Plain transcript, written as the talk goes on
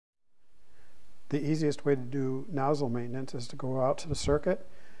the easiest way to do nozzle maintenance is to go out to the circuit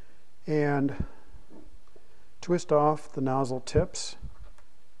and twist off the nozzle tips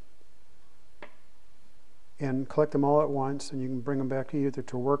and collect them all at once, and you can bring them back either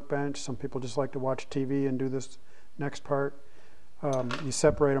to a workbench. Some people just like to watch TV and do this next part. You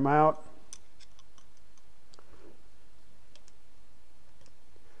separate them out.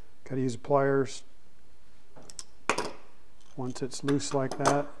 Got to use pliers. Once it's loose like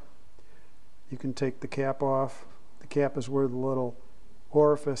that, you can take the cap off. The cap is where the little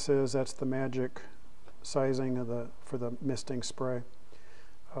orifice is. That's the magic sizing of for the misting spray.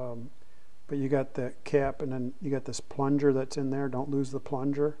 But you got the cap, and then you got this plunger that's in there. Don't lose the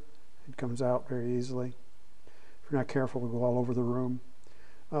plunger. It comes out very easily. If you're not careful, it'll go all over the room.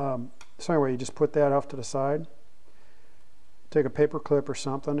 So anyway, you just put that off to the side. Take a paper clip or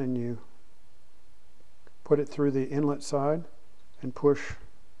something, and you put it through the inlet side and push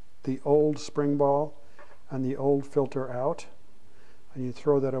the old spring ball and the old filter out, and you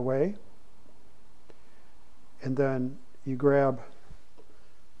throw that away. And then you grab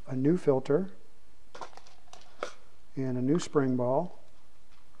a new filter and a new spring ball,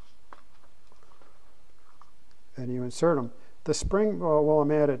 and you insert them. The spring ball, while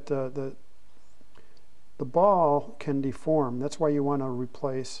I'm at it, the ball can deform. That's why you want to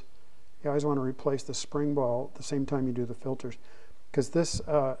replace. You always want to replace the spring ball at the same time you do the filters, because this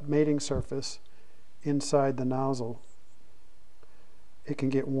mating surface inside the nozzle, it can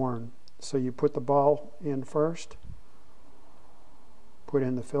get worn. So you put the ball in first, put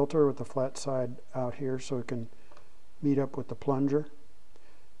in the filter with the flat side out here so it can meet up with the plunger,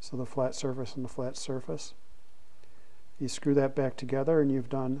 so the flat surface and the flat surface. You screw that back together and you've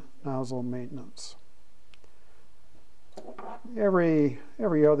done nozzle maintenance. Every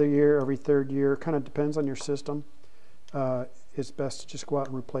other year, every third year, kind of depends on your system. It's best to just go out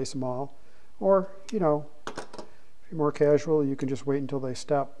and replace them all. Or, you know, if you're more casual, you can just wait until they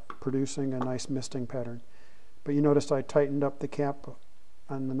stop producing a nice misting pattern. But you notice I tightened up the cap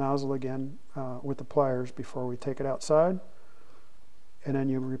on the nozzle again with the pliers before we take it outside. And then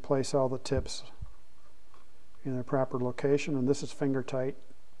you replace all the tips in their proper location. And this is finger tight.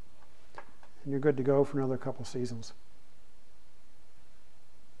 And you're good to go for another couple seasons.